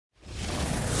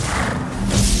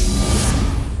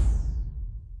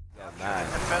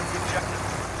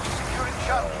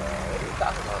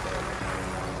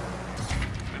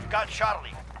got Charlie.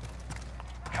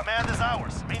 Command is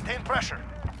ours. Maintain pressure.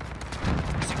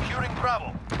 Securing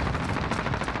Bravo.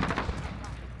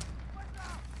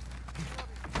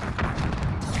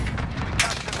 We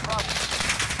captured Bravo.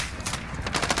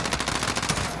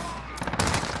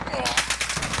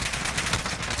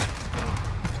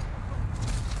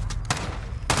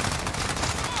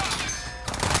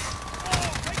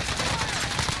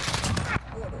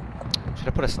 Should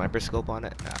I put a sniper scope on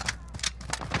it? Nah.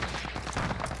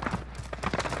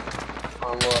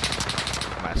 On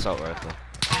what? My assault rifle.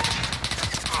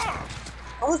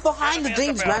 I was behind the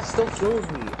things, man. Still kills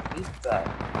me. I hate that.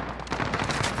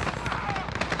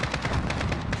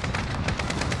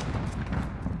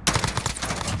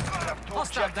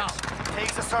 Hostile down.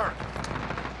 Takes a turn.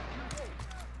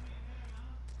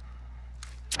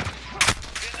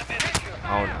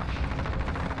 Oh no.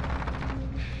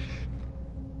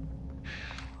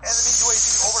 Enemy UAV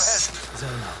overhead.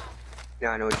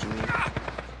 Yeah, I know what you mean.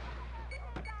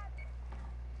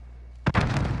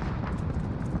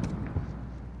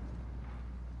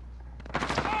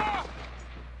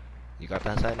 You got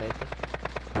that side, Nathan?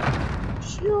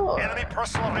 Sure. Enemy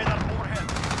personal radar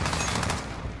overhead.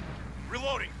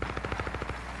 Reloading.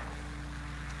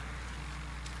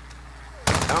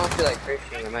 I don't feel like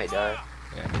Christian. I might die.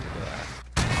 Yeah, I need to do that.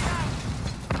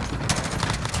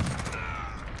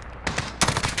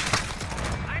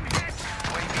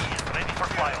 UAV is ready for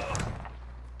flyover.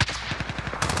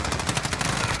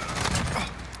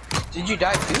 Did you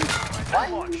die too?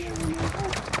 Launch.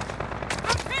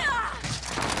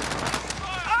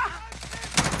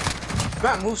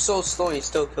 Man, move so slow and he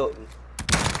still killed me.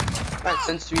 Man,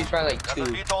 since we tried like Got a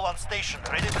 2. VTOL on station,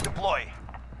 ready to deploy.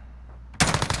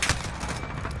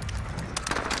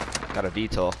 Got a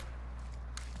VTOL.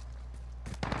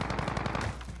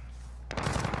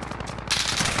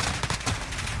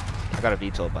 I got a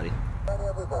VTOL, buddy.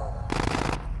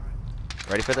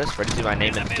 Ready for this? Ready to see my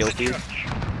name in the kill feed?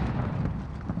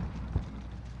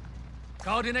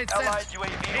 Coordinates Allied set.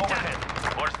 UAV overhead.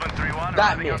 Horseman 3-1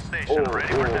 That arriving on missed. station,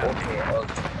 ready for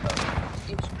tasking.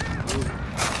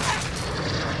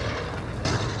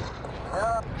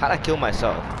 How'd I kill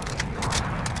myself?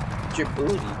 It's your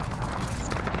booty.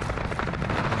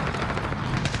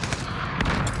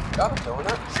 Got a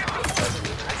donut?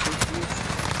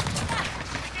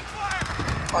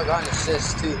 Oh, I got an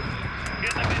assist too.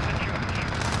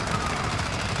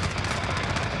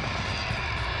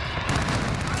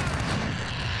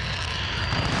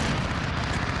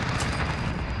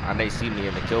 I may see me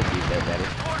in the kill feed there, buddy.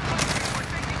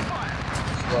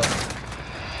 Slow.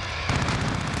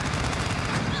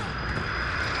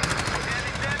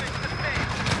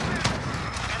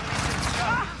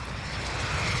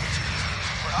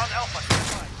 We're on Alpha.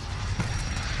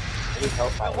 I need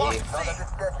help by We lost aim. C.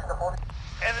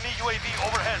 Enemy UAV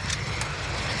overhead.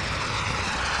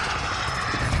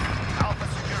 Alpha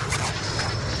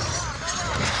secure.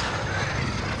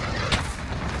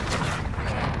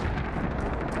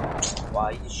 Wow,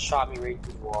 you just shot me right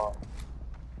through the wall.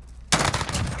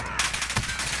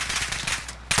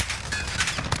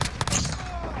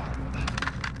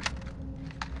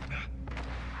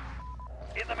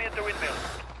 Enemy at the windmill.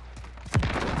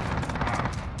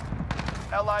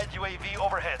 Allied UAV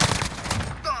overhead.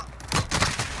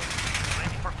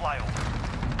 Ready for flyover.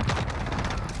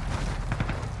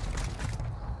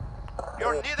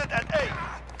 You're needed at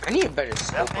A. I need a better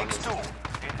scope That on makes this. 2.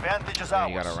 The advantage is Yeah, ours.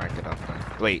 you gotta rank it up.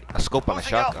 Wait, a scope on a Losing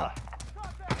shotgun. Alpha.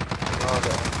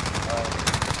 Oh,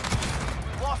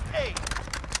 We lost A.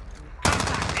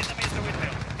 Enemy at the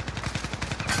windmill.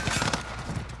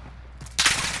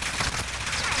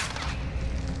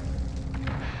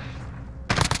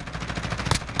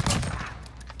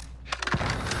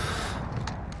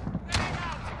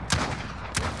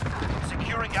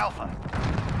 Securing Alpha.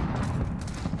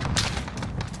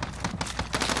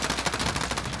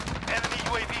 Enemy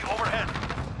UAV overhead.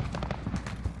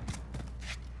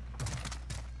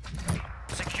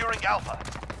 Securing Alpha.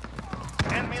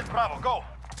 Enemy at Bravo, go.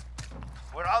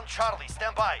 We're on Charlie,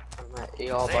 stand by. I'm at A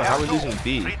all They by. how have we two. losing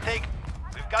B? Retake.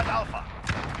 We've got Alpha.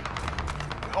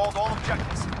 We hold all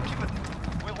objectives. Keep it.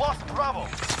 We lost Bravo.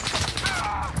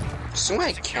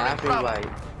 Somebody Securing camping Bravo.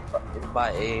 by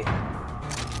A.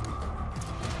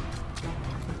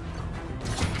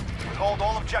 We hold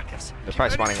all objectives. They're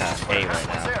probably spawning at A right Hostiles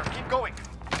now. there. Keep going.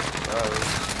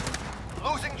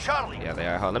 Losing Charlie. Yeah, they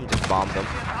are. Hold on, let me just bomb them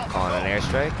on an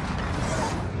airstrike.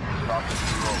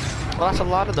 Well, that's a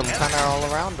lot of them kind of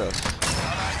all around us.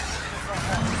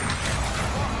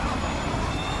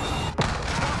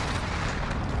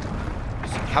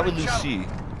 How would you see?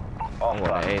 Oh,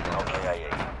 well, A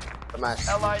then.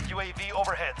 Allied UAV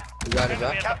overhead. You got it,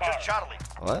 bro. Capture Charlie.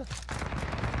 What?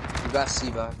 You got C,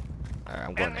 bro. Alright,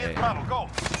 I'm going Enemy to at A. Bravo, go.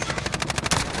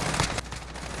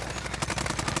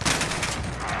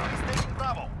 Enemies taking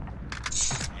Bravo.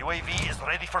 UAV is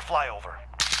ready for flyover.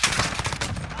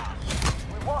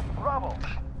 We lost Bravo.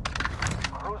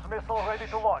 Cruise missile ready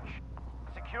to launch.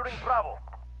 Securing Bravo.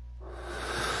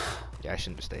 Yeah, I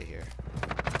shouldn't stay here.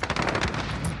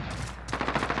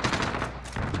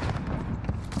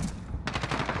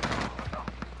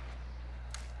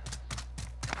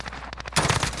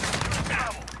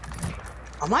 Bravo.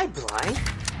 Am I blind?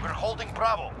 We're holding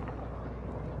Bravo.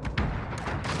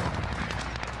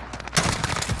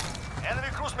 Enemy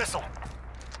cruise missile.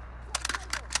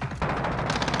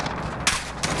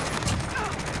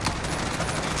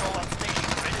 Control on station,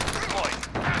 ready to deploy.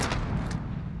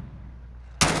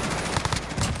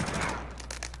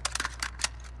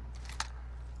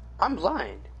 I'm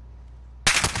blind.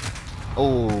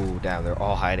 Oh, damn, they're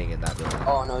all hiding in that building.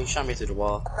 Oh no, you shot me through the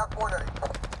wall.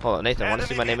 Hold on, Nathan, want to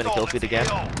see my name in the kill feed again?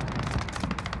 AO.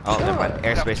 Oh, never mind. We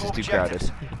have Airspace two is too crowded.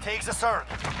 objectives. Takes a turn.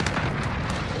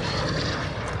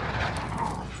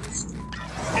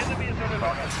 Enemy is on the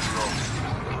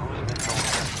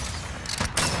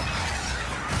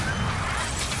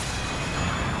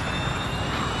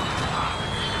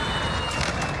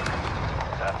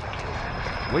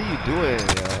What are you doing,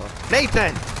 yo?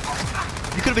 Nathan!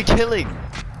 You could be killing!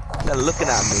 They're looking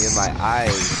at me in my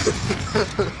eyes.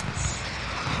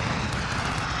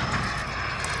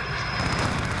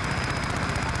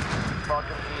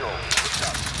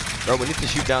 Bro, we need to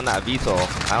shoot down that VTOL.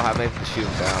 I don't have anything to shoot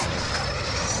him down.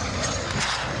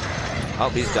 Oh,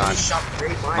 he's gone.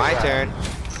 My turn.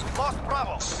 Lost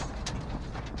Bravo.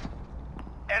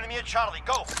 Enemy at Charlie,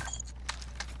 go.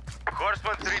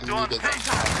 Horseman 3-2 on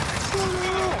station.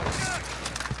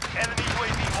 Enemy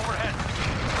UAV overhead.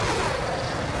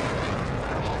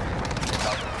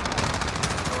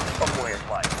 Somewhere.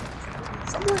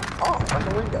 Somewhere? Oh, from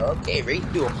the window. Okay, ready to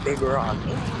do a big rock.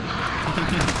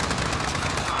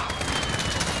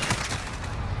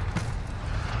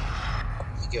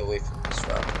 Let's get away from this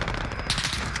rock.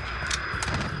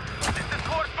 This is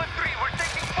Horseman 3. We're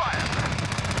taking fire.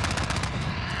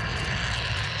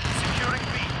 Securing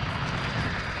B.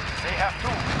 They have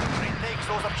two. Retake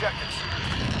those objectives.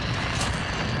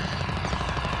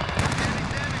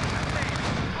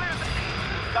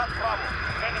 Got Bravo.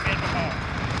 Enemy at the bar.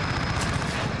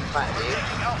 Fine, dude.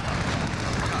 Taking Alpha.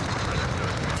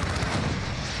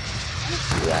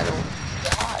 Dude, I don't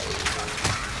die.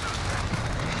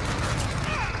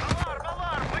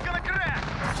 Alarm! We're gonna crash!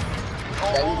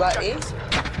 Yeah, you got A?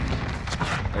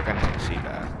 They're gonna take C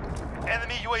back.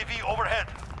 Enemy UAV overhead.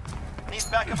 Need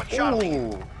backup at Charlie.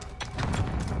 Ooh.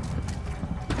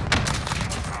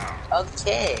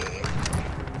 Okay.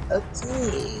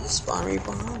 Okay. Spawn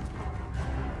reborn.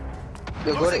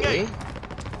 Yo, go to Losing A.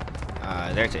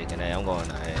 They're taking A. I'm going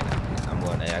to A. I'm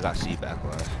going to A. I got C back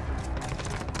left.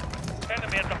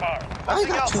 Enemy at the bar. I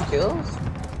got 2 kills.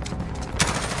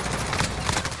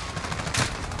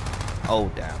 Oh,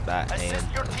 damn. That aim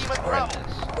Assist your was team at Bravo.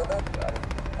 horrendous.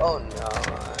 Oh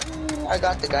no. I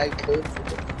got the guy killed.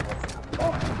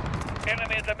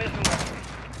 Enemy at the missile.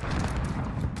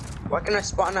 Why can I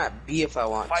spawn at B if I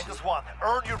want? Fight as one.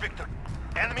 Earn your victory.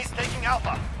 Enemies taking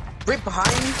Alpha. Right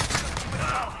behind me.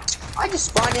 I just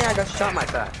spawned in. I got shot in my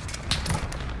back.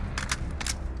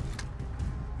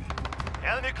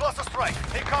 Enemy cluster strike.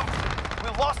 Take cover. We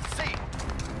lost C.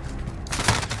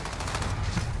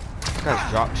 This guy's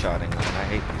drop shotting. Man. I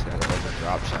hate these guys. Those are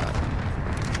drop shot.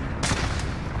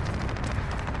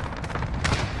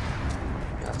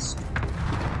 Yes.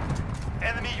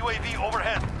 Enemy UAV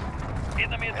overhead.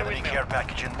 Enemy care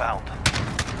package inbound.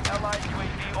 Allied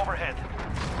UAV overhead.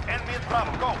 Enemy at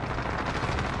Bravo. Go.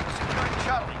 Securing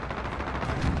Charlie.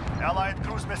 Allied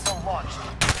cruise missile launched.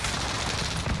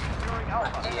 Securing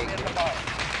Alpha. Enemy at the bar.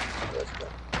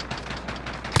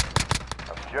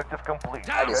 Objective complete.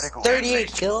 I just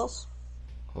 38 kills.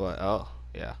 What? Oh,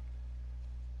 yeah.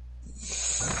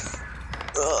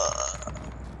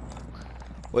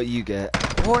 What you get?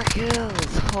 4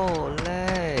 kills.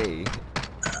 Holy.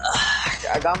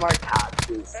 I got more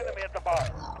tattoos. Enemy at the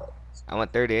bar. I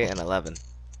went 38 and 11.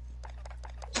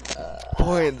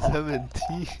 4 and 17.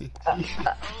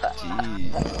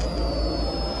 Jeez.